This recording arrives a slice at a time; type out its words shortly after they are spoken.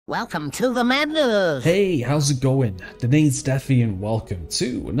Welcome to the madness! Hey, how's it going? The name's Steffi and welcome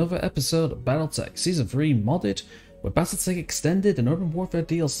to another episode of BattleTech Season 3 modded with BattleTech Extended and Urban Warfare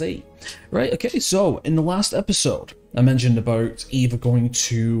DLC. Right, okay, so in the last episode, I mentioned about either going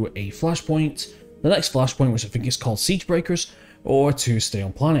to a Flashpoint, the next Flashpoint, which I think is called Siege Breakers, or to stay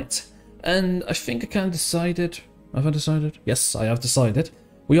on planet. And I think I kind of decided, have I decided? Yes, I have decided.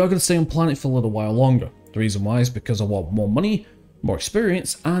 We are going to stay on planet for a little while longer. The reason why is because I want more money, more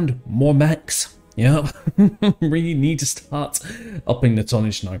experience, and more mechs. Yep, really need to start upping the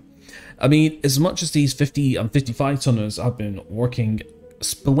tonnage now. I mean, as much as these 50 and 55 tonners have been working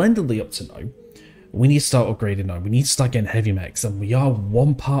splendidly up to now, we need to start upgrading now. We need to start getting heavy mechs, and we are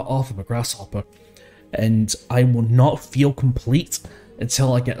one part off of a grasshopper. And I will not feel complete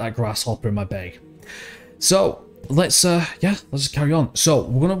until I get that grasshopper in my bag. So, let's just carry on. So,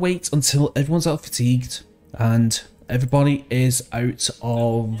 we're going to wait until everyone's out fatigued, and everybody is out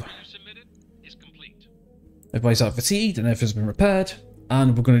of... Everybody's out fatigued and everything's been repaired.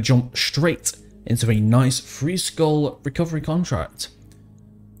 And we're going to jump straight into a nice free skull recovery contract.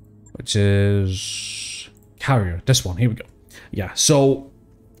 Which is... Carrier. This one. Here we go. Yeah, so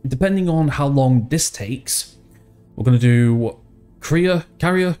depending on how long this takes, we're going to do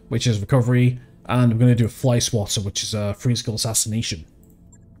Carrier, which is recovery. And we're going to do a Fly Swatter, which is a free skull assassination.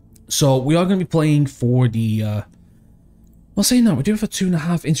 So we are going to be playing for the... I'll say no, we do have a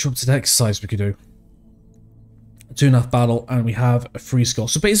 2.5 interrupted exercise we could do. A 2.5 battle, and we have a free skull.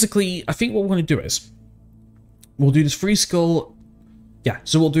 So basically, I think what we're going to do is, we'll do this free skull, yeah,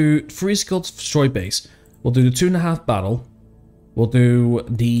 so we'll do free skull to destroy base, we'll do the 2.5 battle, we'll do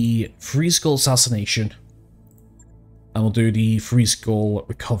the free skull assassination, and we'll do the free skull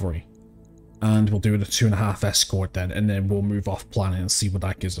recovery. And we'll do the 2.5 escort then, and then we'll move off planet and see what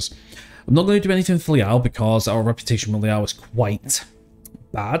that gives us. I'm not going to do anything for Liao because our reputation with Liao is quite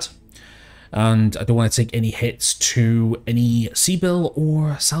bad. And I don't want to take any hits to any Seabill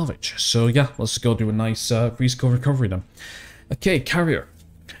or salvage. So yeah, let's go do a nice free skull recovery then. Okay, Carrier.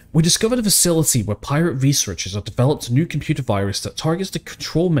 We discovered a facility where pirate researchers have developed a new computer virus that targets the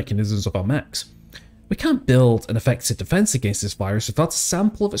control mechanisms of our mechs. We can't build an effective defense against this virus without a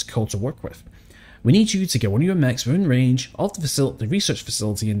sample of its code to work with. We need you to get one of your mechs within range of the research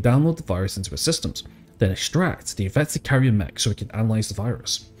facility and download the virus into its systems, then extract the affected carrier mech so we can analyze the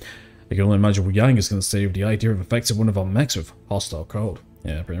virus. I can only imagine what Yang is going to say with the idea of affecting one of our mechs with hostile code.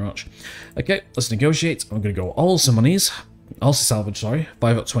 Yeah, pretty much. Okay, let's negotiate. I'm going to go all summonies. Also salvage, sorry.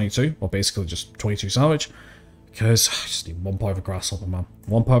 5 out of 22, or basically just 22 salvage. Because I just need one part of a grasshopper, man.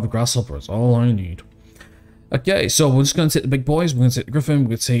 One part of a grasshopper is all I need. Okay, so we're just going to take the big boys. We're going to take the Griffin. We're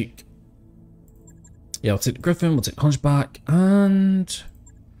going to take... Yeah, we'll take the Griffin. We'll take the Hunchback. And...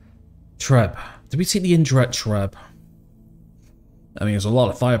 Treb. Did we take the indirect Treb? I mean, there's a lot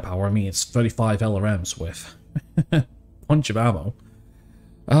of firepower. I mean, it's 35 LRMs with a bunch of ammo.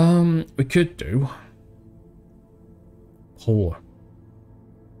 We could do... Polar.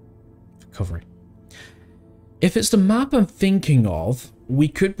 Recovery. If it's the map I'm thinking of, we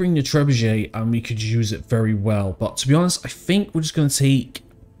could bring the Trebuchet and we could use it very well. But to be honest, I think we're just going to take...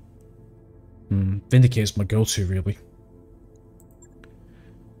 Vindicate's my go-to, really.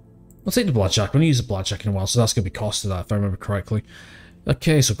 I'll take the Blackjack. We haven't used the Blackjack in a while, so that's going to be cost of that, if I remember correctly.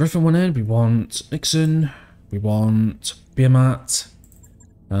 Okay, so Griffin went in. We want Nixon. We want Beermat.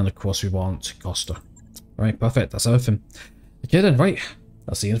 And of course we want Costa. Right, perfect. That's everything. Okay then, right.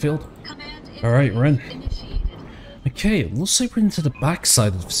 I'll see you in the field. Alright, we're in. Okay, looks like we're into the back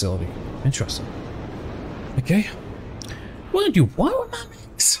side of the facility. Interesting. Okay. What did you want with my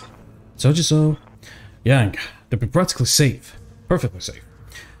mix? Told you so. Yang, they'll be practically safe. Perfectly safe.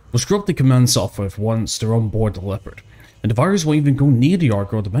 We'll scrub the command software once they're on board the Leopard. And the virus won't even go near the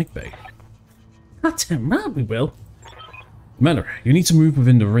Argo or the mech bay. Goddamn right we will. Commander, you need to move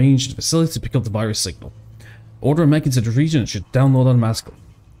within the range of the facility to pick up the virus signal. Order a mech into the region and it should download automatically.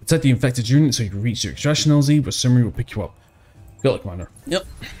 Detect the infected unit so you can reach your extraction LZ, but summary will pick you up. Good luck, Commander. Yep.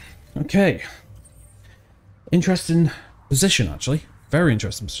 Okay. Interesting position, actually. Very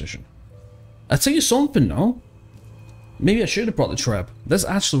interesting position. I'll tell you something, though. Maybe I should have brought the Treb. This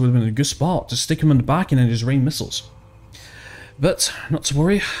actually would have been a good spot to stick him in the back and then just rain missiles. But, not to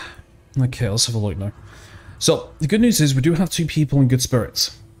worry. Okay, let's have a look now. So, the good news is we do have 2 people in good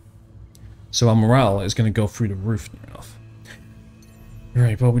spirits. So our morale is going to go through the roof near enough.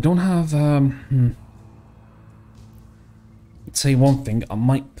 Right, well we don't have, I'll tell you one thing, I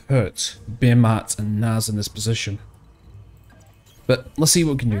might put Beermat and Naz in this position. But let's see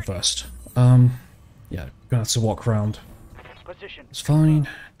what we can do first. Yeah, gonna have to walk around. It's fine.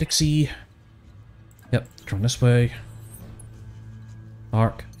 Dixie. Yep, going this way.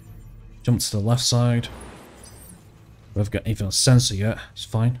 Arc. Jump to the left side. We haven't got anything on sensor yet. It's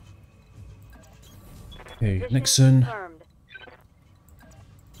fine. Okay, Nixon.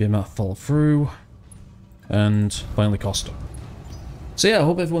 BMF follow through. And finally Costa. So yeah, I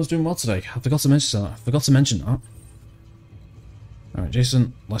hope everyone's doing well today. I forgot to mention that. Alright,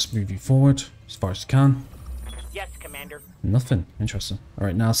 Jason, let's move you forward as far as you can. Yes, Commander. Nothing. Interesting.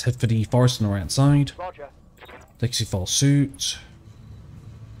 Alright, now let's head for the forest on the right hand side. Roger. Dixie follow suit.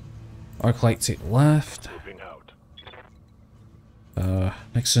 Arclight take left. Moving out.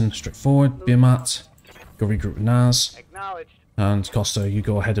 Nixon straight forward. Biamat. Go regroup with Naz. Acknowledged. And Costa, you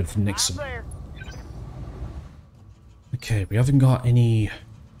go ahead of Nixon. There. Okay, we haven't got any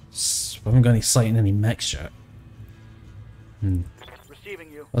sight in any mechs yet.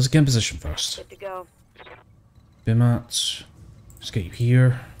 Receiving you. Let's get in position first. Good to go. Bimat, let's get you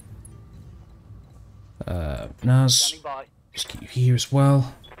here. Naz, Standing by. let's get you here as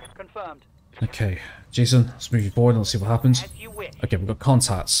well. Confirmed. Okay, Jason, let's move you forward and let's see what happens. As you wish. Okay, we've got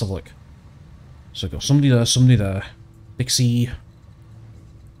contacts, so look. So we've got somebody there. Dixie.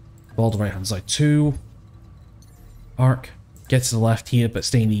 Ball to right hand side 2. Arc, get to the left here, but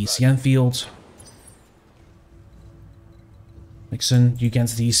stay in the ECM field. Nixon, you get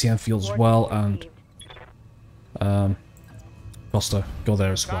into the ECM field as well, and Costa, go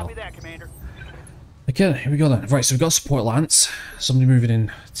there as well. Copy that, Commander. Okay, here we go then. Right, so we've got support Lance. Somebody moving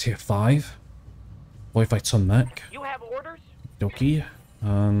in tier 5. 45 ton mech. You have orders? Doki.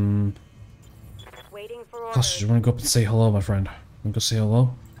 Waiting for orders. Costa, do you want to go up and say hello, my friend? Want to go say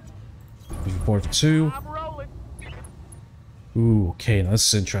hello? Moving forward for 2. I'm rolling. Ooh, okay, now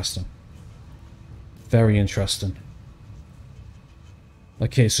this is interesting. Very interesting.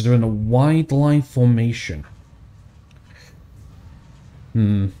 Okay, so they're in a wide line formation.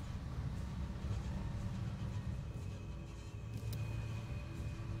 Okay,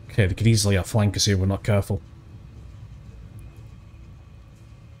 they could easily outflank us here, we're not careful.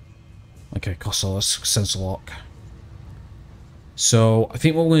 Okay, Costa, let's sensor lock. So, I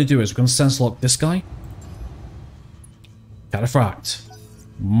think what we're going to do is we're going to sensor lock this guy. Cataphract.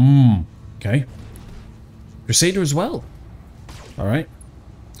 Okay. Crusader as well. Alright.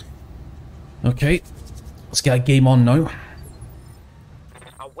 Okay. Let's get a game on now.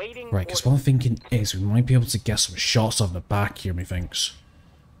 Awaiting Right, because what I'm thinking is we might be able to get some shots of the back here, methinks.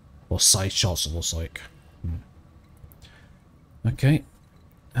 Or side shots, it looks like. Okay.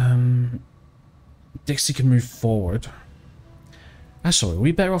 Dixie can move forward. Actually,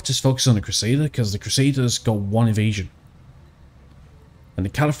 we better off just focus on the Crusader, because the Crusader's got 1 evasion. And the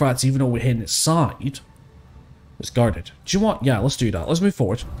Cataphract, even though we're hitting its side, it's guarded. Do you want? Yeah, let's do that. Let's move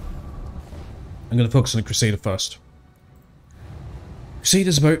forward. I'm going to focus on the Crusader first.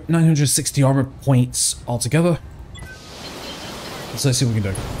 Crusader's about 960 armor points altogether. So let's see what we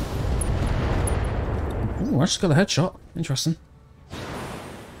can do. Ooh, I just got a headshot. Interesting.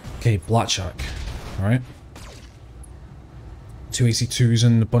 Okay, Blackjack. Alright. 2 AC2s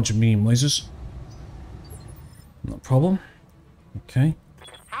and a bunch of medium lasers. No problem. Okay.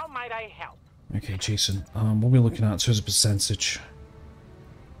 How might I help? Okay, Jason. What are we looking at in terms of percentage?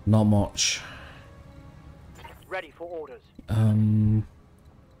 Not much. Ready for orders.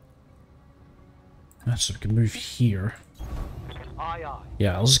 So we can move here. Aye, aye.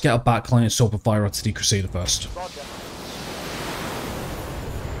 Yeah, I'll just get a backline and open fire onto the Crusader first. Roger.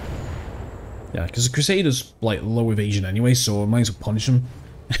 Yeah, because the Crusader's like low evasion anyway, so I might as well punish him.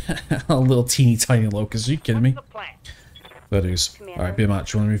 A little teeny tiny locust, are you kidding me? The plan. That is. Alright, be a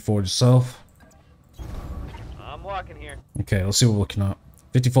match. You want to move forward yourself? I'm walking here. Okay, let's see what we're looking at.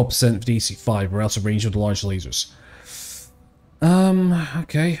 54% for DC5, we're out of range of the large lasers.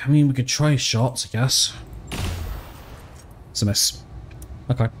 Okay, I mean, we could try shots, I guess. It's a miss.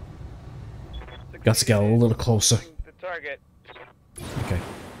 Okay. Got to get a little closer. The target. Okay.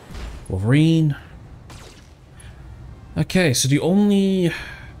 Wolverine. Okay, so the only...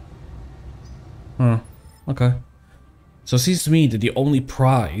 okay. So it seems to me that the only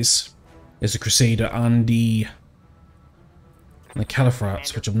prize is the Crusader and the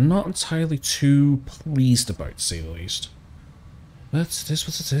Cataphract, which I'm not entirely too pleased about, to say the least. But it is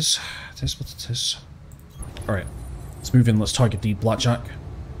what it is. It is what it is. Alright, let's move in. Let's target the Blackjack.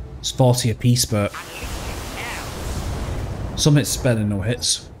 It's 40 apiece, but some hits better than no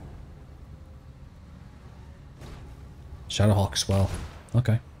hits. Shadowhawk as well.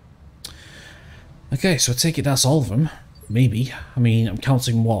 Okay. Okay, so I take it that's all of them. Maybe. I mean, I'm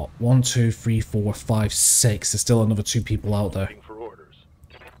counting what? 1, 2, 3, 4, 5, 6. There's still another 2 people out there. For orders.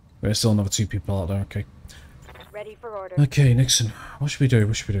 There's still another 2 people out there, okay. Ready for order. Okay, Nixon. What should we do?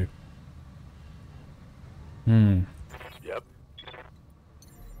 What should we do? Yep.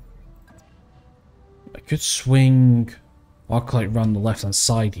 I could swing Arclight around the left-hand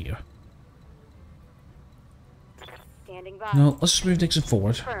side here. Standing by. No, let's just move Dixon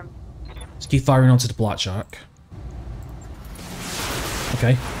forward. Confirm. Let's keep firing onto the blackjack.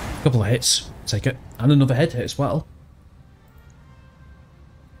 Okay, couple of hits. Take it. And another head hit as well.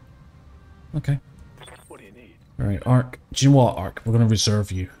 Okay. What do you need? Alright, Arc. Do you know what, Arc? We're going to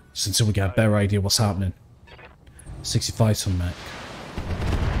reserve you until we get a better idea what's happening. 65 ton mech.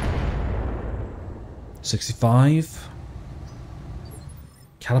 65.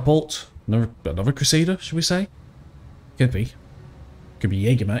 Catapult. Another Crusader, should we say? Could be. Could be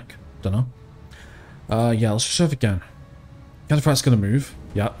Jaeger mech. Don't know. Yeah, let's reserve again. Cataphract's going to move.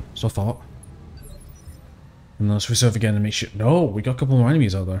 Yeah, so I thought. And let's reserve again and make sure... No, we got a couple more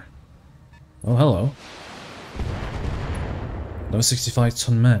enemies out there. Oh, hello. Another 65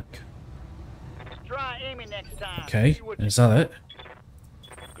 ton mech. Try aiming next time. Okay, is that it?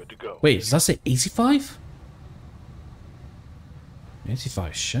 Good to go. Wait, does that say 85?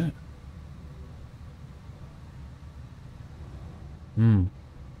 85, shit.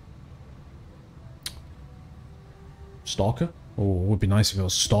 Stalker? Oh, it would be nice if it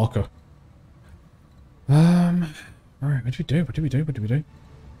was Stalker. Alright, what do we do? What do we do? What do we do?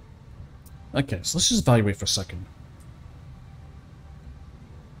 Okay, so let's just evaluate for a second.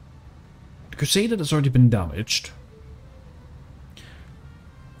 The Crusader has already been damaged.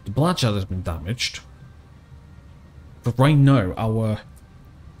 The Blackjack has been damaged. But right now, our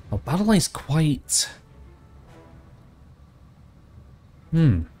battle line is quite...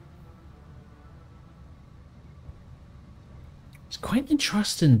 It's quite an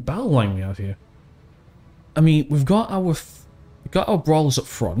interesting battle line we have here. I mean, we've got our brawlers up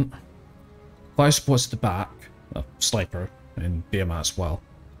front, fire supports at the back, sniper and BMA as well.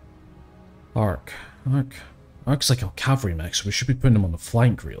 Arc's like our cavalry mech, so we should be putting them on the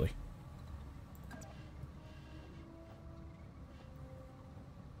flank, really.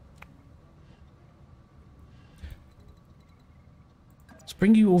 Let's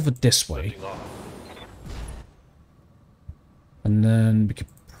bring you over this way. And then we could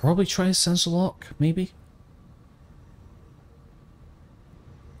probably try a sensor lock, maybe?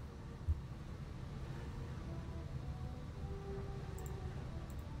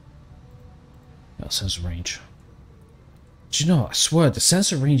 Yeah, sensor range. Do you know, I swear, the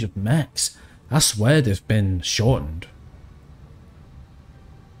sensor range of mechs, I swear they've been shortened.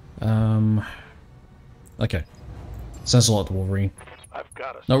 Okay. Sensor lock the Wolverine. I've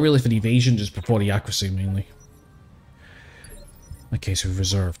got us. Not really for the evasion, just before the accuracy mainly. Okay, so we've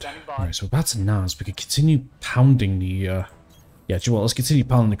reserved. Alright, so we're about to NAS. We could continue pounding the, Yeah, do you know what? Let's continue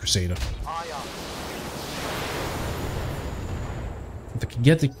pounding the Crusader.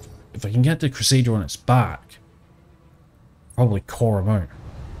 If I can get the Crusader on its back, probably core him out.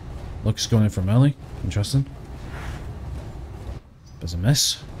 Looks going in for melee. Interesting. There's a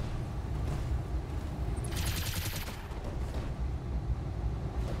miss.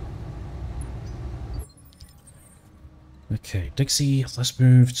 Okay, Dixie, let's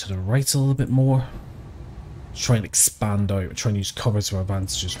move to the right a little bit more. Try and expand out, try and use cover to our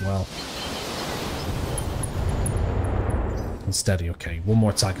advantage as well. And steady, okay. One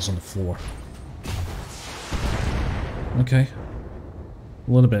more attack is on the floor. Okay.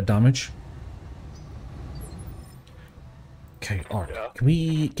 A little bit of damage. Okay, Arc. Can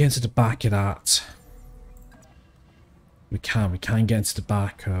we get into the back of that? We can get into the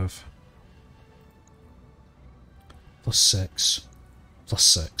back of... +6.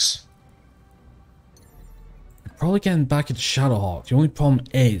 +6. We're probably getting back into Shadowhawk. The only problem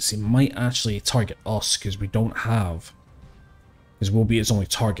is it might actually target us because we don't have... Because we'll be its only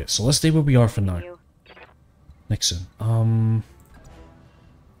target. So let's stay where we are for now. Nixon.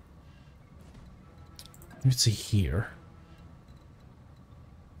 Let's see here.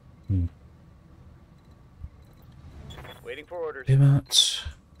 Waiting for orders. Bimat,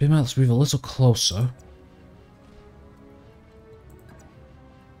 let's move a little closer.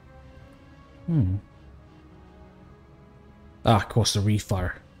 Ah, of course, the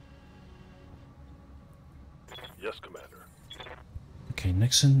refire. Yes, Commander. Okay,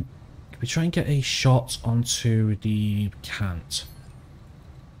 Nixon, can we try and get a shot onto the... We can't.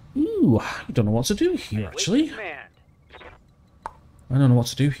 Ooh, I don't know what to do here, actually. Command. I don't know what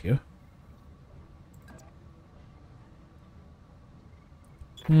to do here.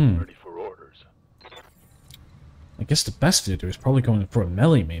 Ready for orders. I guess the best thing to do is probably going for a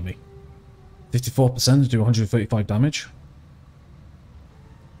melee, maybe. 54% to do 135 damage.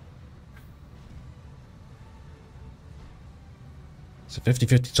 It's a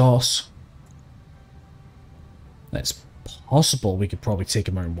 50-50 toss. It's possible we could probably take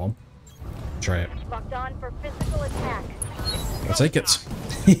him out in one. Try it. Locked on for physical attack. I'll take it.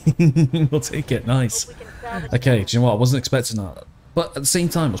 We'll take it. Nice. Hope we can salvage Okay, do you know what? I wasn't expecting that. But at the same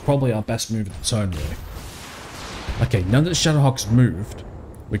time, it was probably our best move of the turn, really. Okay, now that the Shadowhawk's moved,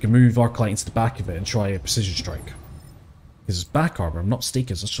 we can move our client into the back of it and try a precision strike. Because his back armor, I'm not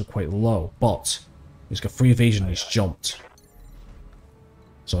mistaken, is actually quite low, but he's got 3 evasion and he's jumped.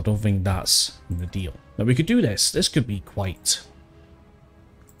 So I don't think that's the deal. Now we could do this. This could be quite...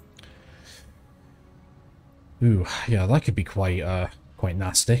 Ooh, yeah, that could be quite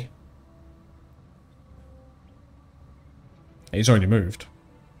nasty. He's already moved.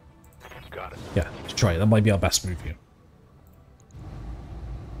 Got it. Yeah, let's try it. That might be our best move here.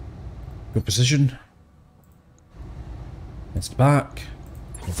 Good position. It's the back.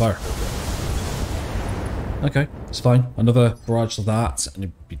 Go fire. Okay, it's fine. Another barrage of that, and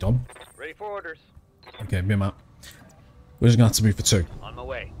it'll be done. Ready for orders. Okay, me and Matt. We're just gonna have to move for 2. On my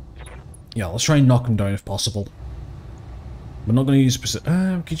way. Yeah, let's try and knock him down if possible. We're not gonna use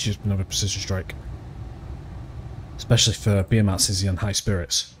precision. We could use another precision strike. Especially for Behemoth since he's on high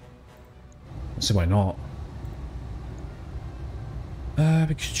spirits. Let's see why not.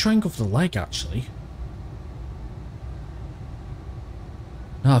 We could try and go for the leg, actually.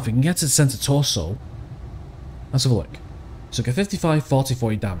 Now, if we can get to the center torso, let's have a look. So, get 55, 40,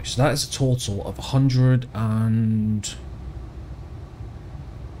 40 damage. So that is a total of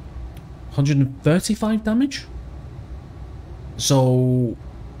 135 damage. So,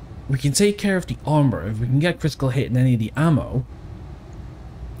 we can take care of the armor. If we can get critical hit in any of the ammo,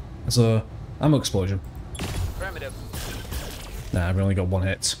 that's a ammo explosion. Primitive. Nah, we only got 1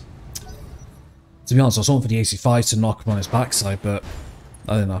 hit. To be honest, I was hoping for the AC5 to knock him on his backside, but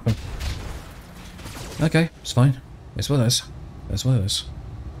that didn't happen. Okay, it's fine. It's what it is. It's what it is.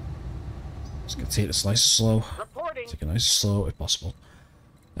 Just gonna take this nice and slow. Reporting. Take it nice and slow if possible.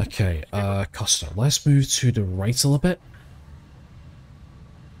 Okay, Costa, let's move to the right a little bit.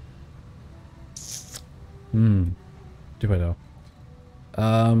 Do I know?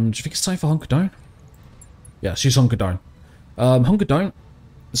 Do you think it's time for hunker down? Yeah, she's hunker down. Hunker down,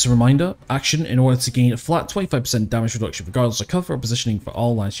 as a reminder, action in order to gain a flat 25% damage reduction regardless of cover or positioning for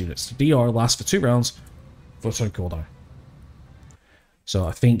all lance units. The DR lasts for 2 rounds for a turn cooldown. So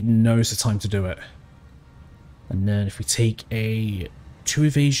I think now's the time to do it. And then if we take a 2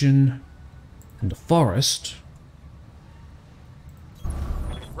 evasion in the forest.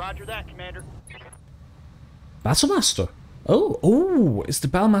 Roger that, Commander. Battlemaster. Oh, it's the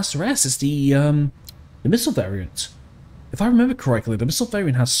Battlemaster S. It's the missile variant. If I remember correctly, the missile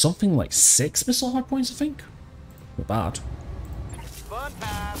variant has something like 6 missile hard points, I think. Not bad. Fun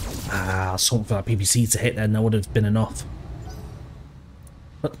pass. Ah, something for that PPC to hit then, that would have been enough.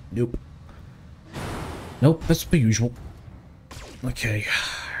 But, nope. Nope, that's per usual. Okay,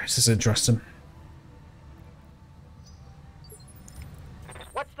 this is interesting.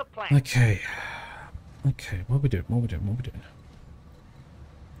 What's the plan? Okay. Okay, what are we doing? What are we doing? What are we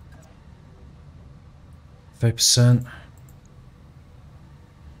doing? 5%.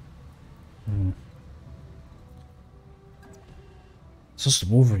 So it's the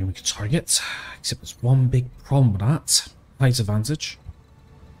Wolverine we can target. Except there's one big problem with that. Height advantage.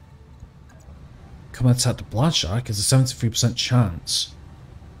 Come and attack the Bloodshark is a 73% chance.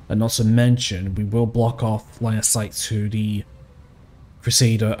 And not to mention, we will block off line of sight to the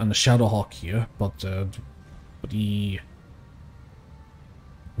Crusader and the Shadowhawk here, but the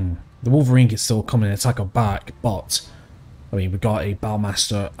Wolverine can still come and attack our back, but I mean, we got a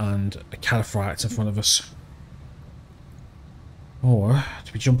Battlemaster and a Cataphract in front of us. Or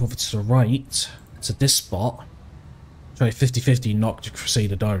do we jump over to the right to this spot, try 50-50 knock the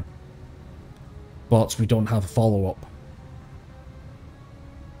Crusader down, but we don't have a follow-up.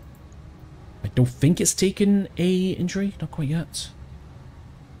 I don't think it's taken a injury, not quite yet.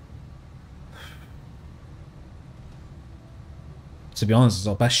 To be honest, it's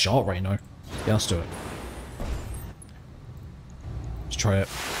our best shot right now. Yeah, let's do it. Let's try it.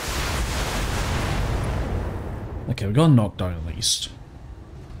 Okay, we got a knockdown at least.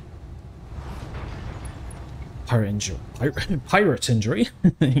 Pirate injury. Pirate injury?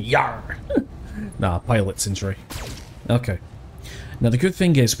 Yarr! Nah, pilot's injury. Okay. Now the good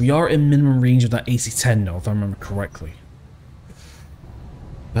thing is, we are in minimum range of that AC-10 now, if I remember correctly.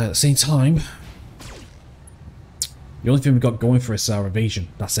 But at the same time, the only thing we've got going for us is our evasion.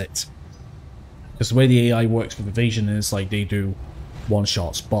 That's it. Because the way the AI works with evasion is like they do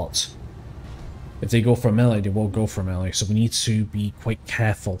one-shots, but if they go for a melee, they will go for a melee, so we need to be quite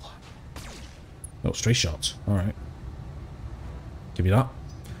careful. Oh, straight shots. Alright. Give you that.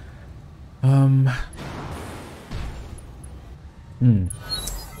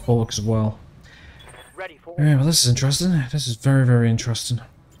 Bullock as well. Ready for Yeah, well, this is interesting. This is very, very interesting.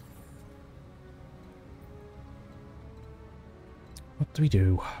 What do we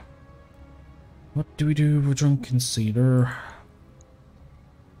do? What do we do with Drunken Cedar?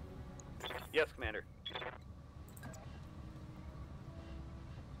 Yes, Commander.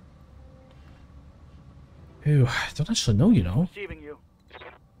 Ooh, I don't actually know, you know. Receiving you.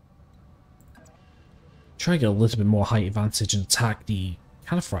 Try to get a little bit more height advantage and attack the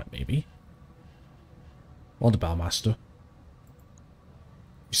Califrat, maybe. Or the Bowmaster.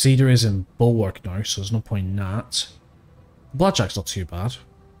 Cedar is in Bulwark now, so there's no point in that. Blackjack's not too bad.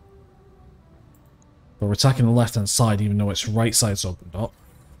 But we're attacking the left-hand side, even though its right side's opened up.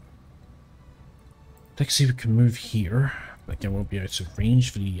 Let's see if we can move here. But again, we'll be out of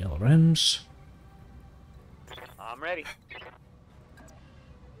range for the LRMs. I'm ready.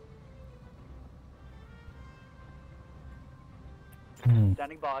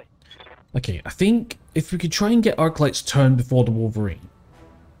 Standing by. Okay, I think if we could try and get Arclight's turn before the Wolverine,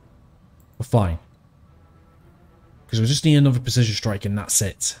 we're fine. Because we just need another precision strike and that's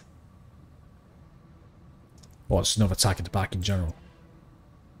it. Or it's another attack at the back in general.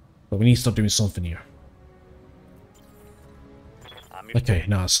 But we need to start doing something here. Okay,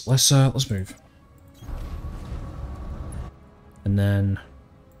 nice. Let's move. And then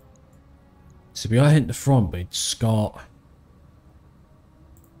so we are hitting the front, but it's got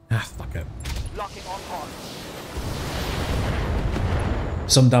fuck it. Locking on Hart.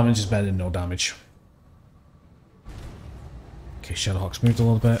 Some damage is better than no damage. Okay, Shadowhawk's moved a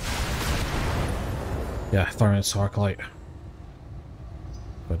little bit. Yeah, firing its Arclight.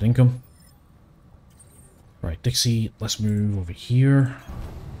 Good income. Right, Dixie, let's move over here.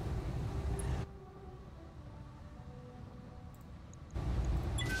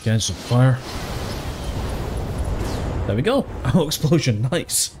 Getting some fire. There we go. Oh, explosion,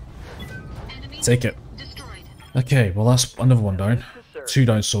 nice. Take it. Okay, well that's another one down. 2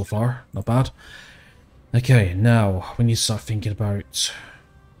 down so far, not bad. Okay, now we need to start thinking about...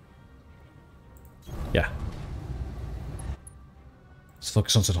 Yeah. Let's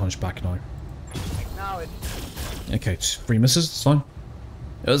focus onto the Hunchback now. Okay, 3 misses, it's fine.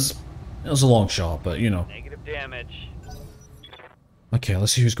 It was a long shot, but you know. Negative damage. Okay,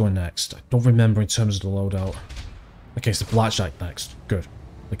 let's see who's going next. I don't remember in terms of the loadout. Okay, it's the Blackjack next. Good.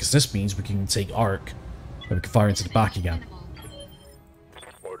 Because this means we can take Arc and we can fire into the back again.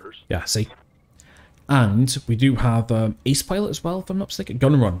 Orders. Yeah, see? And we do have Ace Pilot as well, if I'm not mistaken.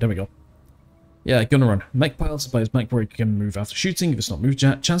 Gun and Run, there we go. Yeah, Gun and Run. Mech Pilot by his mech where he can move after shooting if it's not moved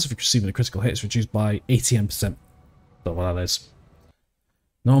yet. Chance of receiving a critical hit is reduced by 80%. Don't know what that is.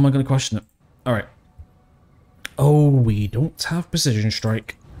 No, am I going to question it? Alright. Oh, we don't have Precision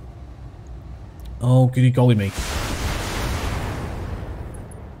Strike. Oh, goody golly me.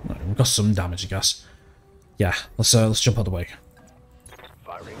 Right, we've got some damage, I guess. Yeah, let's jump out of the way.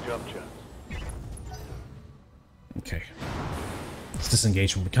 Firing jump jets. Okay. Let's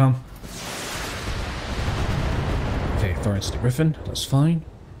disengage when we can. Okay, fire into the Griffin, that's fine.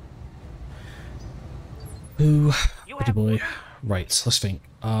 Ooh, pretty boy. Right, let's think.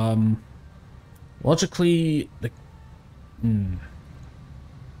 Logically,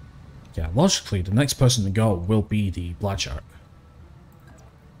 yeah, logically, the next person to go will be the Blackjack.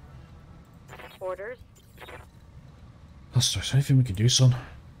 Orders. Is there anything we can do, son?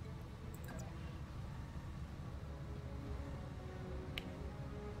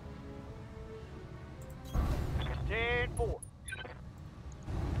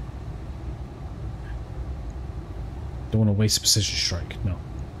 Don't want to waste a precision strike. No.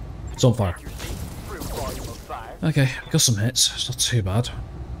 It's on fire. Okay, got some hits. It's not too bad.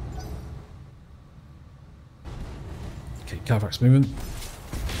 Okay, Carve's moving.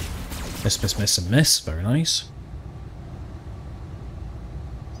 Miss, miss, miss, and miss. Very nice.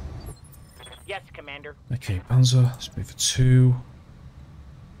 Yes, Commander. Okay, Panzer. Let's move for 2.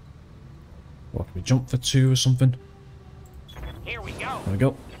 What, can we jump for 2 or something? Here we go. There we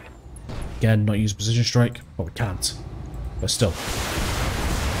go. Again, not use precision strike, but we can't. But still.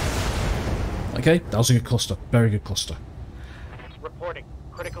 Okay, that was a good cluster. Very good cluster. Reporting.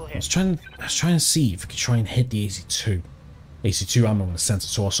 Critical hit. I was trying to see if we could try and hit the AC2. AC2 ammo in the center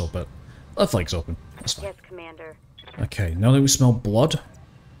torso, but left leg's open. That's fine. Yes, Commander. Okay, now that we smell blood.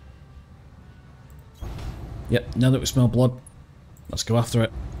 Yep, now that we smell blood, let's go after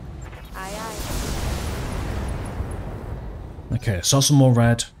it. Aye, aye. Okay, I saw some more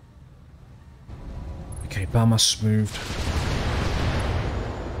red. Okay, Balmas moved.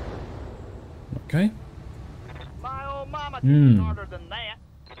 Okay. My old mama did harder than that.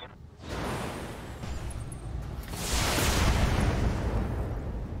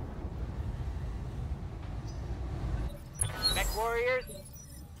 warriors.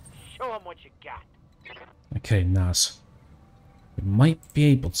 Show them what you got. Okay, nice. We might be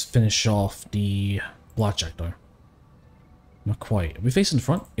able to finish off the blackjack though. Not quite. Are we facing the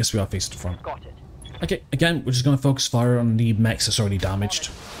front? Yes, we are facing the front. Got it. Okay, again, we're just going to focus fire on the mechs that's already damaged.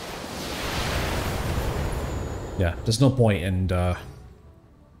 Yeah, there's no point in going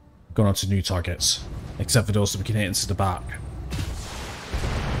on to new targets, except for those that we can hit into the back.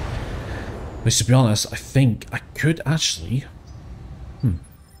 Which, to be honest, I think I could actually...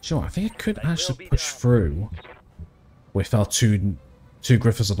 Sure, I think I could actually push through with our two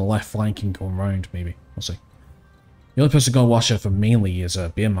griffins on the left flanking going round, maybe. We'll see. The only person going to watch out for mainly is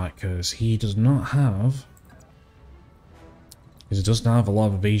BMAC, because he does not have... Because he doesn't have a lot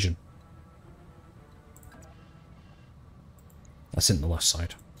of evasion. That's in the left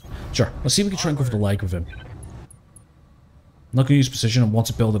side. Sure, let's see if we can try and go for the leg with him. I'm not going to use precision, I want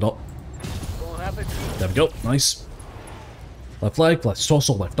to build it up. There we go, nice. Left leg, left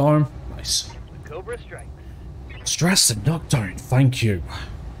torso, left arm. Nice. Cobra strikes. Stress and knockdown, thank you.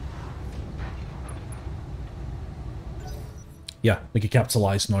 Yeah, we can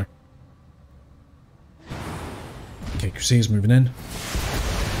capitalize now. Okay, Crusader's moving in.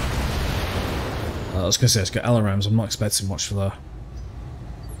 I was going to say, it's got LRMs, I'm not expecting much for that.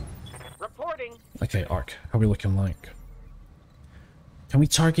 Reporting. Okay, Arc, how are we looking like? Can we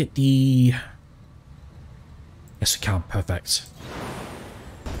target the... Yes, we can, perfect.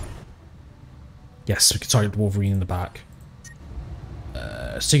 Yes, we can target the Wolverine in the back.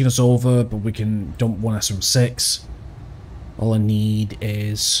 It's taking us over, but we can dump one SM6. All I need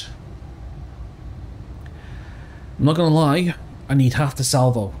is... I'm not gonna lie, I need half the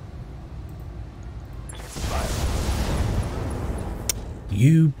salvo.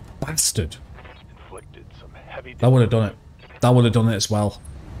 You bastard. Inflicted some heavy That would have done it. That would have done it as well.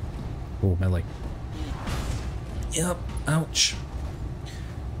 Oh, melee. Yep, ouch.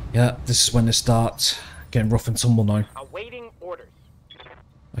 Yeah, this is when they start getting rough and tumble now. Awaiting orders.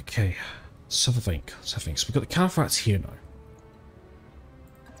 Okay, let's have a think. So we've got the Carve here now.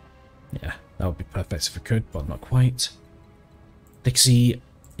 Yeah, that would be perfect if we could, but not quite. Dixie,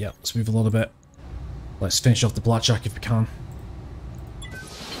 yeah, let's move a little bit. Let's finish off the blackjack if we can.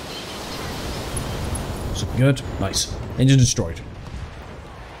 Super good, nice. Engine destroyed.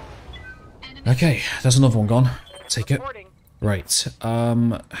 Okay, there's another one gone. Take it. Right,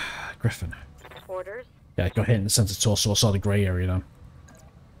 Griffin. Orders. Yeah, got hit in the center torso. I saw the grey area now.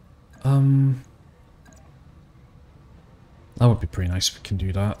 That would be pretty nice if we can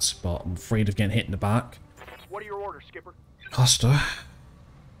do that, but I'm afraid of getting hit in the back. What are your orders, Skipper? Costa.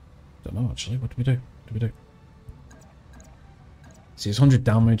 Don't know actually. What do we do? What do we do? See, it's 100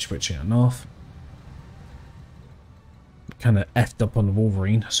 damage, which ain't enough. Kind of effed up on the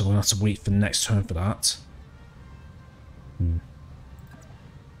Wolverine, so we'll have to wait for the next turn for that. We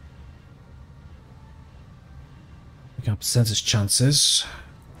got percentage chances.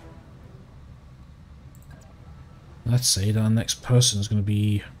 Let's say that our next person is going to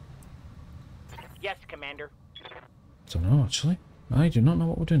be... Yes, Commander. I don't know, actually. I do not know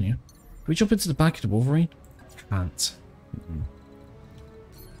what we're doing here. Can we jump into the back of the Wolverine? Can't.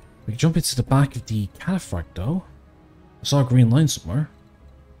 We can jump into the back of the Cataphrag, though. I saw a green line somewhere.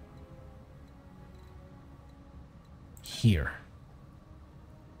 Here.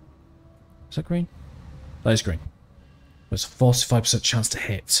 Is that green? That is green. There's a 45% chance to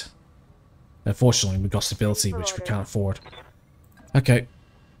hit. Unfortunately, we've got stability, which we can't afford. Okay.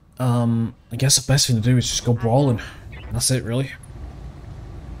 I guess the best thing to do is just go brawling. That's it, really.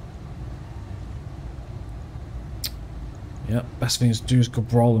 Yeah, best thing to do is go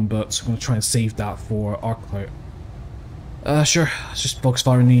brawling, but I'm going to try and save that for Arc Clout. Sure. Let's just box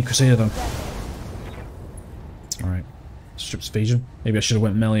fire in the Crusader then. Alright. Strips evasion. Maybe I should have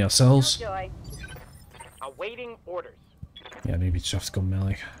went melee ourselves. Joy. Awaiting orders. Yeah, maybe just have to go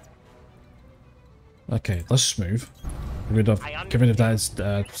melee. Okay, let's just move. Get rid of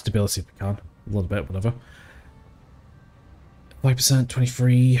that stability if we can. A little bit, whatever. 5%,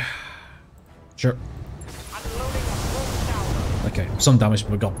 23. Sure. Okay, some damage,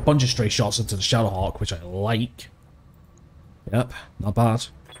 but we've got a bunch of stray shots into the Shadowhawk, which I like. Yep, not bad.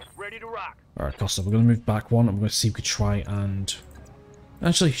 Ready to rock. Alright, Costa, we're going to move back one, and we're going to see if we can try and...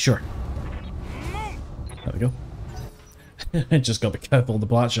 Actually, sure. There we go. Just got to be careful of the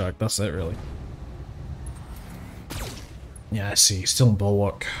blackjack, that's it, really. Yeah, I see, still in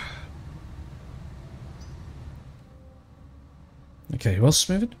Bulwark. Okay, who else is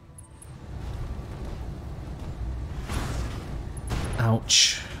moving?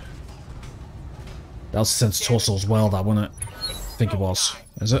 Ouch. That was the sense of torso as well, that wasn't it? I think it was.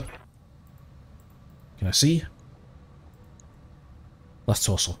 Is it? Can I see? Last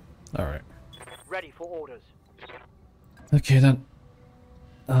torso. Alright. Ready for orders. Okay then.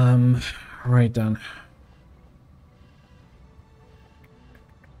 Right then.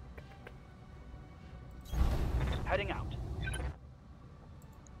 Heading out.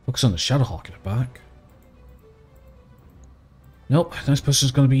 Focus on the Shadowhawk in the back. Nope, next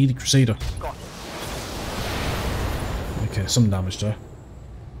person's gonna be the Crusader. Got it. Okay, some damage there.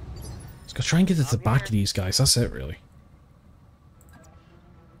 Let's go try and get to the back of these guys, that's it really.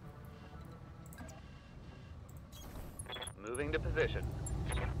 Moving to position.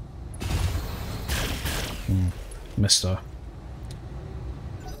 Missed her.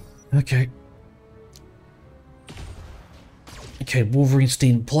 Okay. Okay, Wolverine's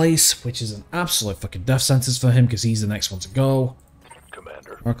staying in place, which is an absolute fucking death sentence for him because he's the next one to go.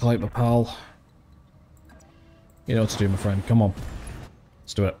 Commander. Arclight, my pal. You know what to do, my friend. Come on.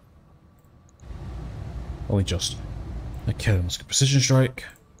 Let's do it. Only just. Okay, let's go precision strike.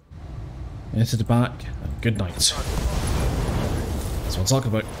 Into the back. And good night. That's what I'm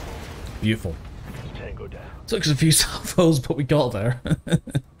talking about. Beautiful. Tango down. Took us a few salvos, but we got there. Yeah,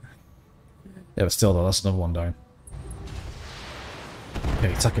 but still though, that's another one down.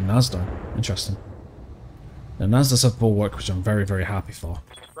 Okay, attacking Naz down. Interesting. Now Naz does have bulwark, which I'm very, very happy for.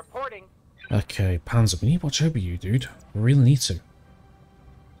 Reporting. Okay, Panzer, we need to watch over you, dude. We really need to.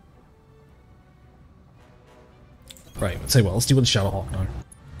 Right, I'll tell you what, let's deal with the Shadowhawk now.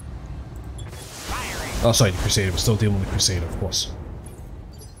 Firing. Oh, sorry, the Crusader. We're still dealing with the Crusader, of course.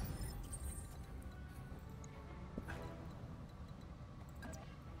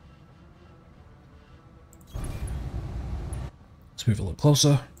 Let's move a little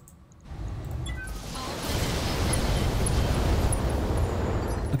closer.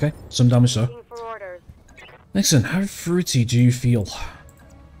 Okay, some damage there. Waiting for orders. Excellent. How fruity do you feel?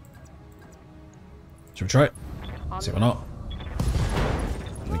 Should we try it? See why not.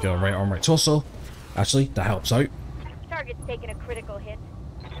 We go right arm, right torso. Actually, that helps out. Target's taking a critical hit.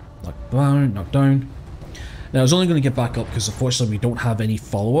 Knock down, knock down. Now, I was only going to get back up because unfortunately we don't have any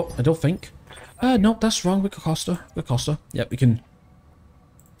follow-up, I don't think. No, that's wrong. We could Costa. We Costa. Yep, we can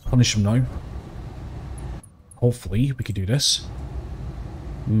punish him now. Hopefully, we could do this.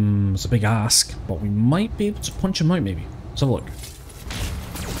 It's a big ask, but we might be able to punch him out, maybe. Let's have a look.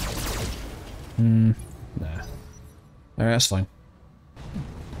 Nah. Alright, that's fine.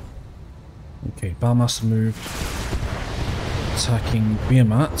 Okay, Balmaster moved. Attacking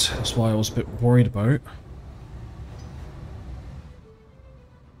Biamat. That's why I was a bit worried about.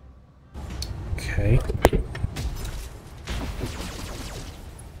 Okay.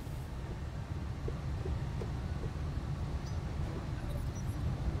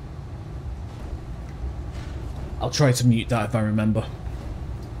 I'll try to mute that if I remember.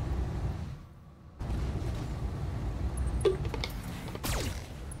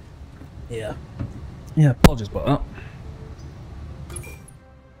 Yeah. Yeah, apologies about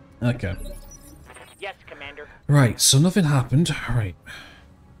that. Okay. Yes, Commander. Right, so nothing happened. Right.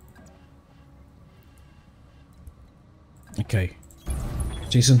 Okay.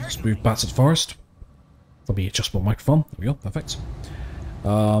 Jason, let's move back to the forest. There'll be adjustable microphone. There we go, perfect.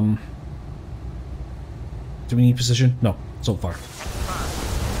 Do we need precision? No, it's on fire.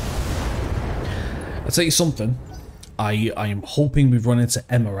 I'll tell you something. I am hoping we run into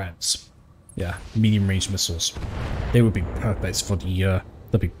MRNs. Yeah, medium range missiles. They would be perfect for the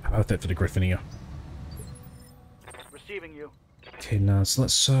they'd be perfect for the Griffin here. Receiving you. Okay, now so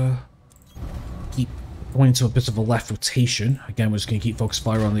let's keep going into a bit of a left rotation. Again, we're just gonna keep focus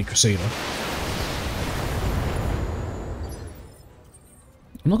fire on the Crusader.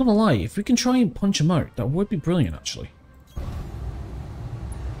 I'm not gonna lie, if we can try and punch him out, that would be brilliant actually.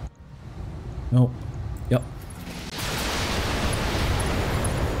 Nope. Yep.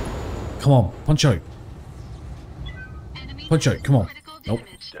 Come on, punch out. Punch out, come on. Nope.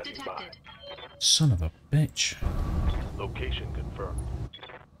 Standing by. Son of a bitch. Location confirmed.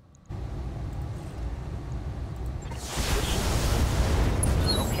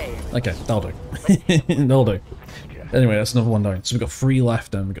 Okay. Okay, that'll do. That'll do. Anyway, that's another one down. So we've got 3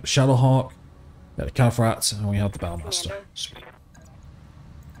 left, and we've got the Shadowhawk, we got the Calfrat, and we have the Battlemaster. Sweet.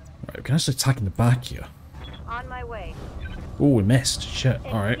 Right, we can actually attack in the back here. On my way. Oh, we missed. Shit.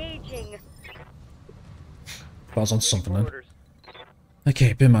 Alright. Engaging. I was on something then. Orders.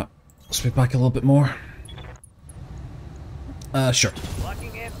 Okay, Bimat. Let's move back a little bit more. Sure.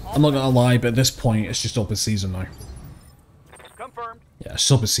 Locking in. I'm not gonna lie, but at this point, it's just open season now. Confirmed. Yeah,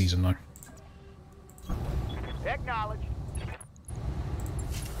 it's open season now. Acknowledged.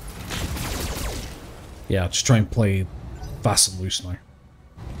 Yeah, just try and play fast and loose now.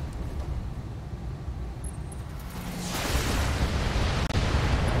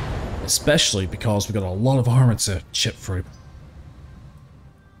 Especially because we've got a lot of armor to chip through.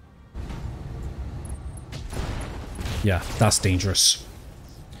 Yeah, that's dangerous.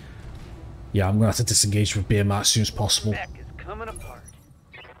 Yeah, I'm gonna have to disengage with BMAT as soon as possible. Mech is coming apart.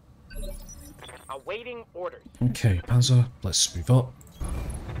 Awaiting orders. Okay, Panzer, let's move up.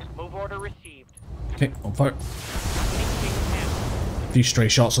 Move order received. Okay, on fire. Engaging now. A few stray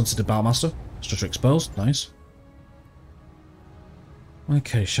shots onto the Battlemaster. Structure exposed, nice.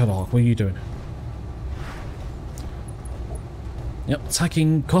 Okay, Shadowhawk, what are you doing? Yep,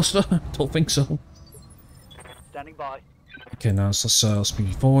 attacking Costa? Don't think so. Standing by. Okay, now let's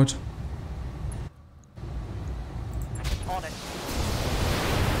move forward. On it.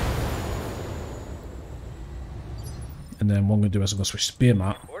 And then what I'm going to do is I'm going to switch to beer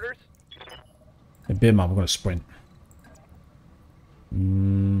map. Orders. And beer map, we're going to sprint.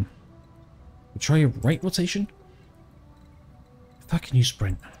 We'll try a right rotation. If I can use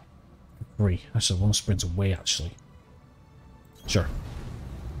sprint. Free. Actually, I want to sprint away, actually. Sure.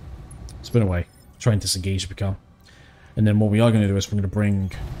 Spin away. Try and disengage if we can. And then what we are going to do is we're going to bring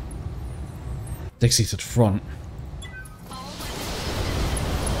Dixie to the front.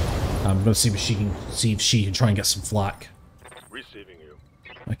 I'm going to see if she can try and get some flak. Receiving you.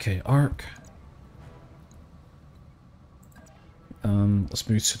 Okay, arc. Let's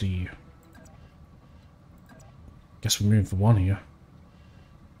move to the. Guess we're moving for one here.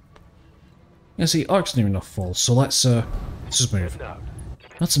 Yeah, see, arc's near enough full, so let's just move. Heading out.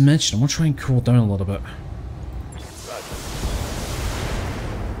 Not to mention, I'm gonna try and cool down a little bit.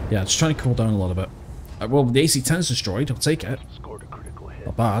 Yeah, just trying to cool down a little bit. Well, the AC-10's destroyed. I'll take it. Scored a critical hit.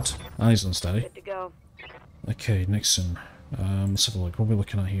 Not bad. Eyes unsteady. Good to go. Okay, Nixon. Let's have a look. What are we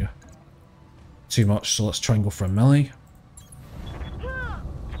looking at here? Too much, so let's try and go for a melee.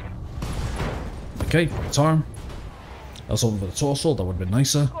 Okay, right arm. I was hoping for the torso, that would have been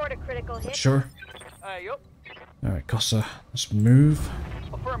nicer. Scored a critical hit. Sure. Yup. Alright, Costa, let's move.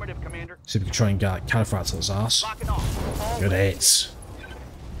 Affirmative, Commander. See if we can try and get Caliphrat to his ass. Locking off. All Good hits.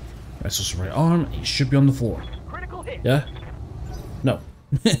 Right, so it's right arm, he should be on the floor. critical hit. Yeah? No.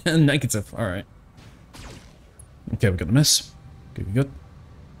 Negative, alright. Okay, we got the miss. Good.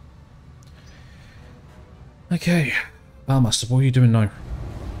 Okay. Battlemaster, what are you doing now?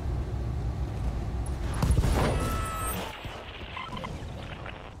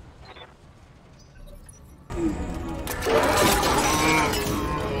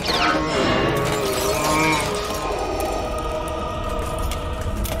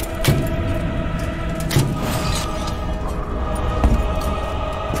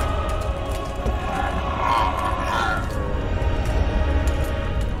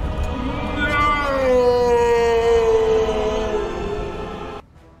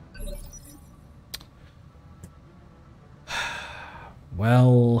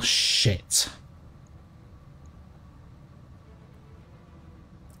 Well, shit.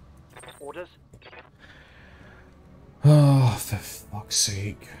 Orders. Oh, for fuck's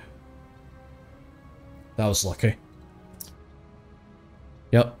sake. That was lucky.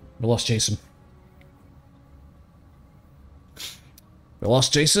 Yep, we lost Jason. We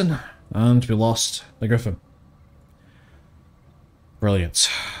lost Jason, and we lost the Griffin. Brilliant.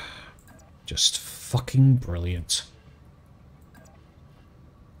 Just fucking brilliant.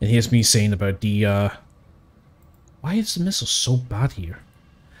 And here's me saying about the, why is the missile so bad here?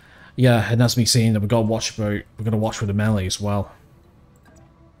 Yeah, and that's me saying that we're gonna watch for the melee as well.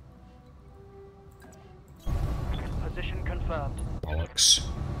 Position confirmed. Bollocks.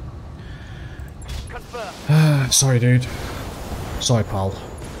 Confirmed. Sorry, dude. Sorry, pal.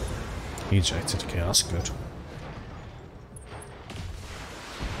 Ejected. Okay, that's good.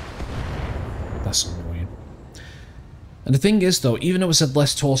 That's annoying. And the thing is, though, even though it said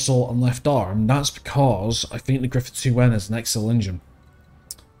less torso and left arm, that's because I think the Griffin 2N is an Excel engine.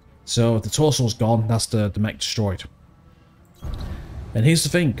 So if the torso's gone, that's the mech destroyed. And here's the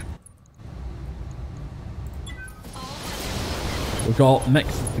thing. We've got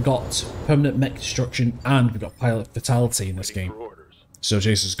permanent mech destruction and we've got pilot fatality in this game. So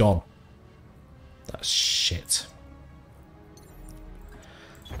Jason's gone. That's shit.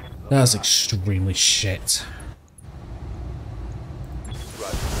 That's extremely shit.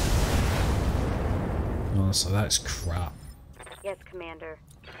 Honestly, that's crap. Yes, Commander.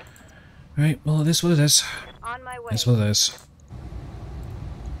 Right, well, it is what it is. On my way. It's what it is.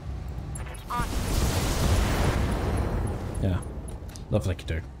 On. Yeah. Nothing I can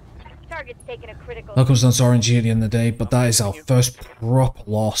do. Target's taking a critical That comes down to RNG at the end of the day, but that is our first proper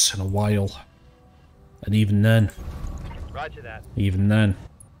loss in a while. And even then, Roger that.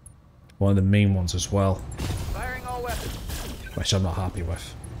 one of the main ones as well, Firing all weapons. which I'm not happy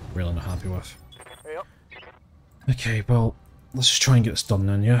with. Really not happy with. Yep. Okay, well, let's just try and get this done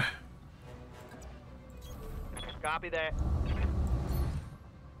then, yeah? Copy that.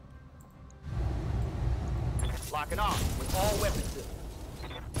 Locking off with all weapon systems.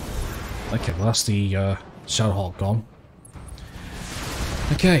 Okay, well that's the Shadow Hawk gone.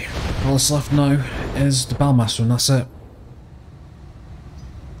 Okay, all that's left now is the Battlemaster and that's it.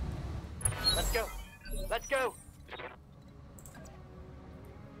 Let's go. Let's go.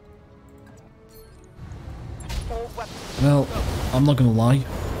 Full weapon. Well, I'm not gonna lie.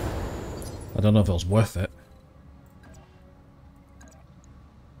 I don't know if it was worth it.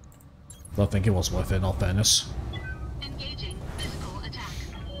 Don't think it was worth it, in all fairness. Engaging physical attack.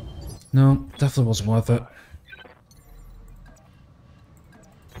 No, definitely wasn't worth it.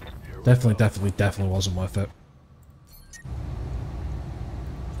 Definitely wasn't worth it.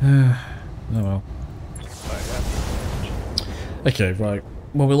 Oh well. Okay, right.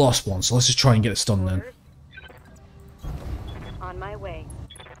 Well, we lost one, so let's just try and get this done then. Orders. On my way.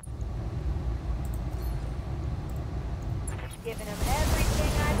 Giving him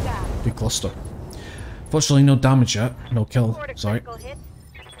everything I've got. Big cluster. Fortunately, no damage yet. No kill. Report a Sorry. critical hit.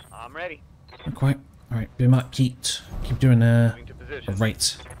 I'm ready. Not quite. Alright, BMAT, keep doing Moving to a position.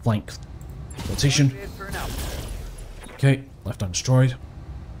 right flank rotation. Cleared for an out. Okay, left arm destroyed.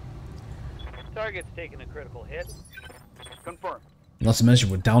 Target's taking a critical hit. Confirmed. Not to mention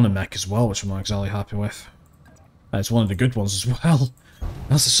we're down a mech as well, which I'm not exactly happy with. And it's one of the good ones as well.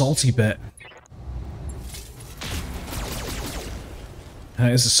 That's the salty bit.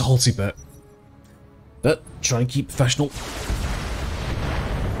 That is the salty bit. But try and keep professional.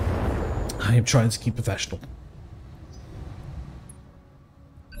 I am trying to keep professional.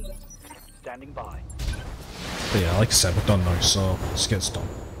 Standing by. But yeah, like I said, we're done now, so let's get this done.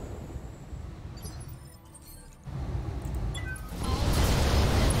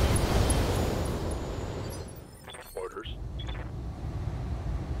 Orders.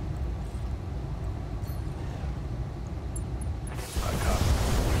 I copy.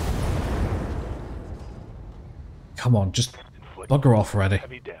 Come on, just Inflict bugger off already.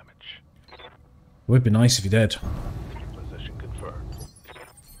 heavy damage. It would be nice if you did. Position confirmed.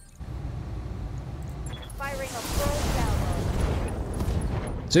 Firing a full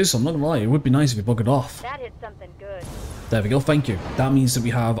salvo. Seriously, I'm not gonna lie, it would be nice if you buggered off. That hit something good. There we go, thank you. That means that we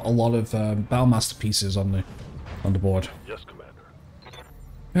have a lot of Battlemaster pieces on the board. Yes, Commander.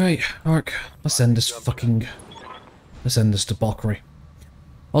 Right, Ark, let's end this debauchery.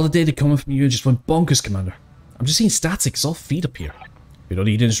 All the data coming from you just went bonkers, Commander. I'm just seeing static, it's all feed up here. We don't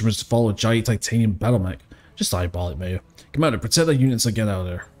need instruments to follow a giant titanium battle mech. Just eyeball it, Mayor. Commander, protect the units and get out of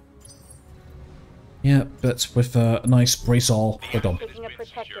there. Yeah, but with a nice brace all, we're done. Taking a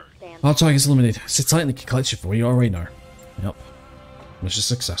protective stance. Our target's eliminated. Sit tight in the collection for you already know. Yep. Mission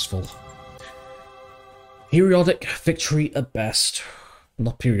successful. Periodic victory at best.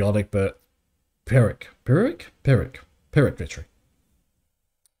 Not periodic, but Pyrrhic. Pyrrhic victory.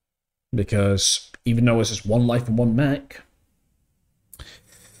 Because even though it's just one life and one mech,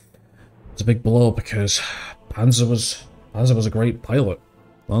 it's a big blow because Panzer was a great pilot,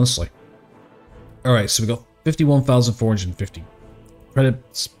 honestly. Alright, so we got 51,450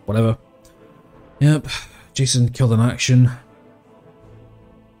 credits, whatever. Yep, Jason killed in action.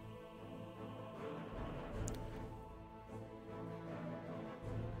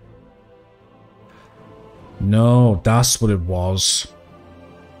 No, that's what it was.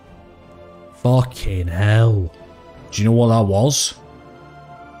 Fucking hell. Do you know what that was?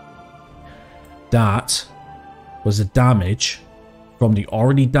 That was the damage from the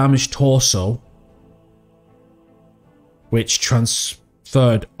already damaged torso, which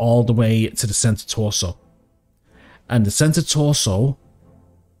transferred all the way to the center torso. And the center torso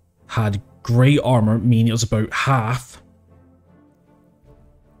had grey armor, meaning it was about half.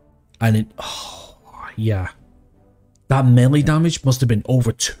 And it... oh, yeah. That melee damage must have been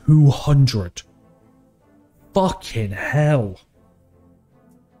over 200. Fucking hell.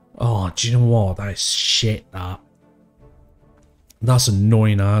 Oh, do you know what? That is shit, that. That's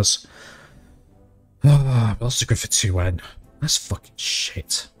annoying as. That's a good for 2N. That's fucking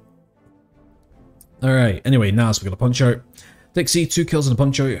shit. Alright, anyway, Naz, we got a punch out. Dixie, 2 kills and a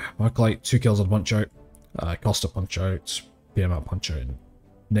punch out. Marklight, 2 kills and a punch out. Costa punch out. BMAT punch out.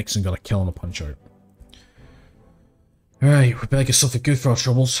 Nixon got a kill and a punch out. Alright, we better get something good for our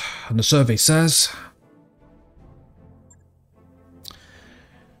troubles. And the survey says...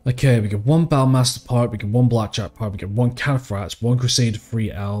 okay, we get 1 Battlemaster part, we get 1 Blackjack part, we get 1 Cataphracts, 1 Crusader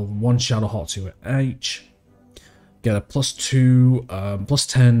 3L, 1 Shadow Hawk 2H. Get a +2,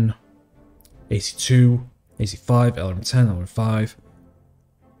 +10, AC2, AC5, LRM10, LRM5.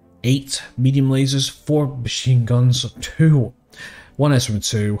 8 medium lasers, 4 machine guns, 1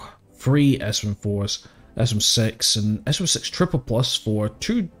 SRM2, 3 SRM4s, SRM6, and SRM6 triple plus for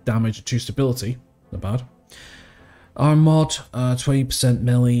 2 damage and 2 stability. Not bad. Arm mod, 20%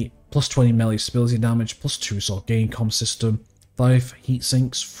 melee, plus 20 melee stability damage, plus 2 assault gain comm system, 5 heat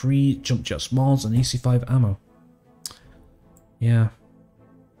sinks, 3 jump jets mods, and AC5 ammo. Yeah.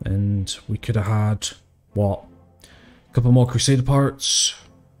 And we could have had, what? A couple more Crusader parts.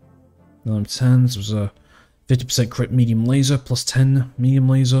 10s was a 50% crit medium laser, plus 10 medium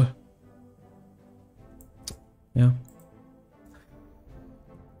laser. Yeah.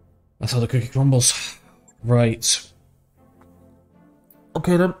 That's how the cookie crumbles. Right.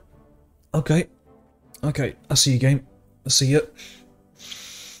 Okay then. Okay. Okay, I see you, game. I see you.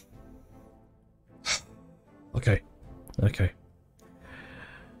 Okay. Okay.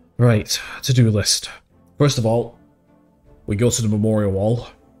 Right, to-do list. First of all, we go to the memorial wall.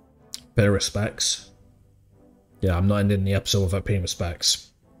 Pay respects. Yeah, I'm not ending the episode without paying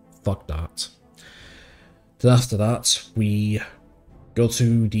respects. Fuck that. Then after that, we go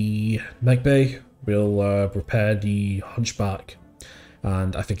to the mech bay. We'll repair the hunchback.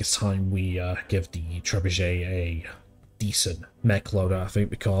 And I think it's time we give the trebuchet a decent mech loader, I think,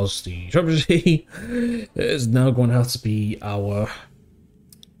 because the trebuchet is now going to have to be our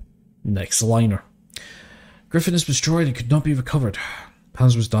next liner. Griffin is destroyed and could not be recovered.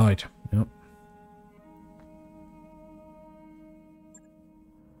 Panzer's died. Yep.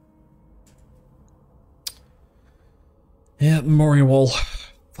 Yeah, memorial wall.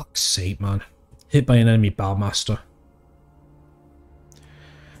 Fuck's sake, man. Hit by an enemy Battlemaster.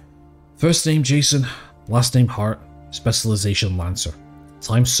 First name Jason, last name Hart, specialization Lancer.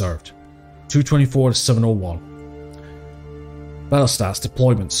 Time served 224 to 701. Battle stats,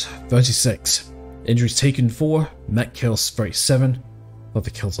 deployments 36. Injuries taken 4, mech kills 37, other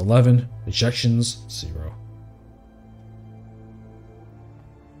kills 11, ejections 0.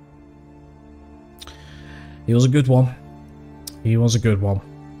 He was a good one. He was a good one.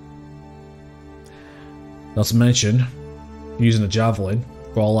 Not to mention, using a javelin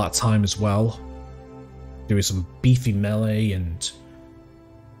for all that time as well. Doing some beefy melee, and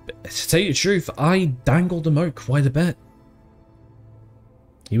to tell you the truth, I dangled him out quite a bit.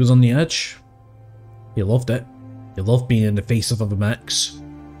 He was on the edge. He loved it. He loved being in the face of other mechs.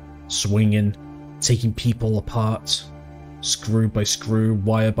 Swinging, taking people apart. Screw by screw,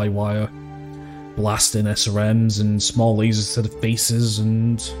 wire by wire. Blasting SRMs and small lasers to the faces,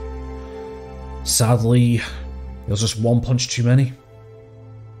 and sadly, there was just one punch too many.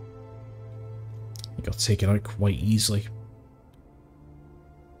 He got taken out quite easily.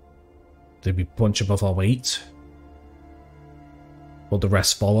 Did we punch above our weight? Will the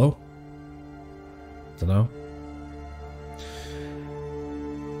rest follow? Dunno.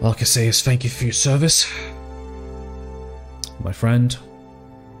 All I can say is thank you for your service, my friend.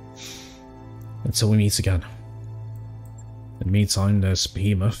 Until we meet again. In the meantime, there's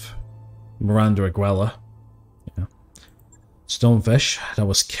Behemoth, Miranda Aguela, yeah. Stonefish that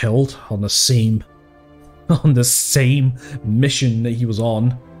was killed on the same mission that he was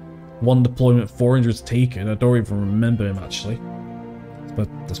on. One deployment, 4 injuries taken. I don't even remember him actually. But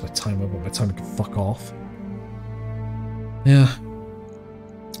that's my time over. By the time we can fuck off. Yeah.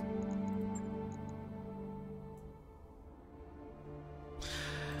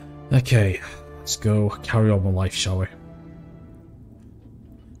 Okay. Let's go carry on with life, shall we?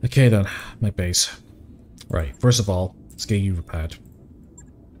 Okay then, mech base. Right, first of all, let's get you repaired.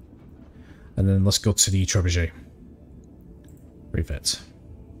 And then let's go to the trebuchet. Refit.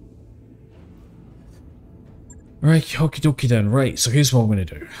 Right, okie dokie then. Right, so here's what I'm going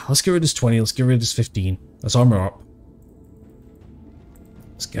to do. Let's get rid of this 20, let's get rid of this 15. Let's armor up.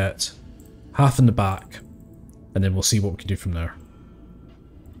 Let's get half in the back. And then we'll see what we can do from there.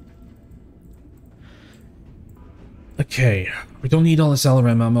 Okay, we don't need all this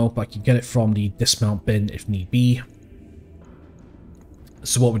LRM ammo, but I can get it from the dismount bin if need be.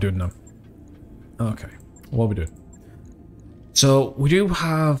 So what are we doing now? Okay, what are we doing? So we do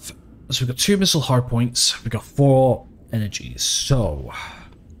have, so we've got 2 missile hard points, we've got 4 energies, so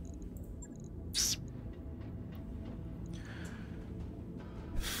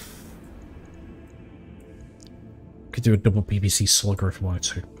could do a double BBC slugger if we wanted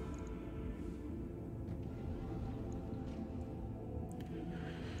to.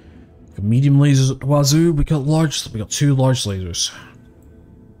 Medium lasers at the wazoo. We got 2 large lasers.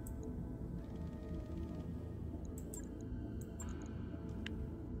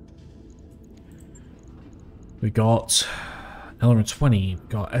 We got LRM-20, we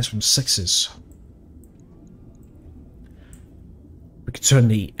got SRM-6s. we could turn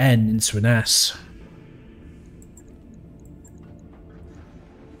the N into an S.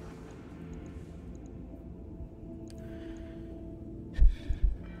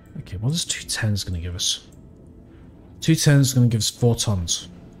 Okay, what is 210s going to give us? 210s is going to give us 4 tons.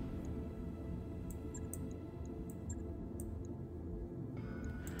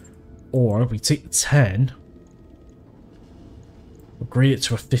 Or we take the 10, upgrade it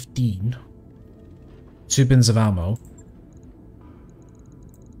to a 15, 2 bins of ammo.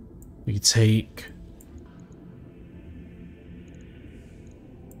 We could take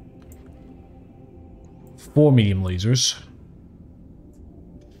four medium lasers.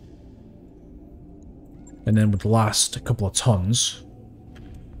 And then would last a couple of tons.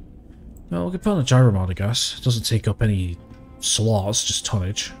 Well, we could put on a gyro mod, I guess. It doesn't take up any slots, just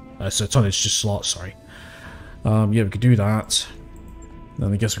tonnage. So tonnage, just slots, sorry. Yeah, we could do that.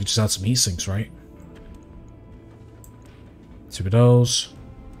 Then I guess we could just add some heat sinks, right? 2 of those.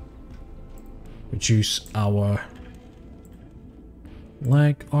 Reduce our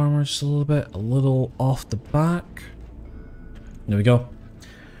leg armor just a little bit, a little off the back. There we go.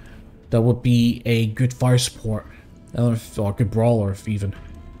 That would be a good fire support, or a good brawler if even.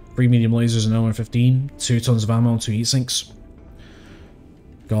 3 medium lasers and LR15, 2 tons of ammo and 2 heat sinks.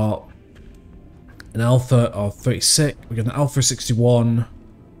 Got an alpha of 36, we got an alpha 61,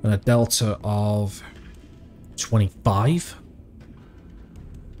 and a delta of 25.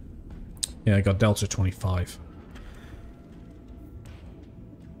 Yeah, I got delta 25.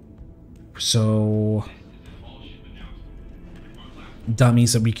 So that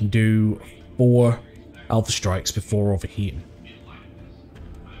means that we can do 4 alpha strikes before overheating.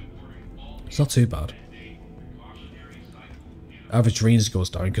 It's not too bad. Average range goes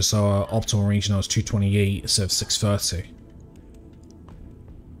down because our optimal range now is 228 instead of 630.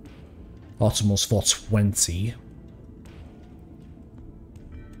 Optimal's 420.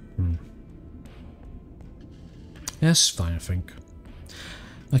 Yeah, it's fine, I think.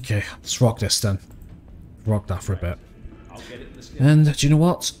 Okay, let's rock this then. Rock that for a bit. And do you know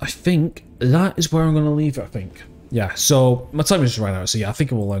what? I think that is where I'm going to leave it, I think. Yeah, so my time is just right out, so yeah, I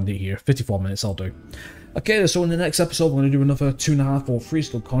think we'll end it here. 54 minutes, I'll do. Okay, so in the next episode, we're going to do another 2.5 or 3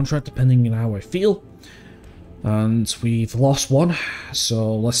 skill contract, depending on how I feel. And we've lost one,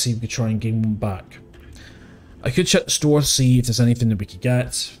 so let's see if we can try and gain one back. I could check the store to see if there's anything that we could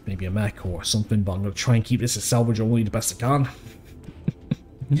get, maybe a mech or something, but I'm going to try and keep this as salvage only the best I can.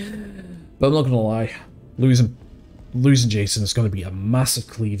 But I'm not going to lie, losing Jason is going to be a massive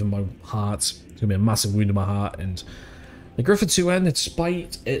cleave in my heart. It's going to be a massive wound in my heart, and the Griffin 2N,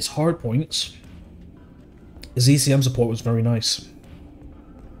 despite its hard points, his ECM support was very nice.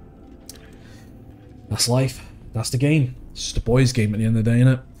 That's life. That's the game. It's just a boys' game at the end of the day,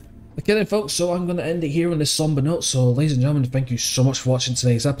 innit? Okay then, folks, so I'm going to end it here on this somber note. So, ladies and gentlemen, thank you so much for watching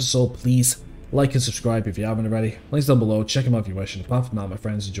today's episode. Please like and subscribe if you haven't already. Links down below. Check them out if you wish. And apart from that, my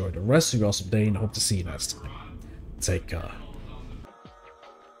friends, enjoy the rest of your awesome day and hope to see you next time. Take care.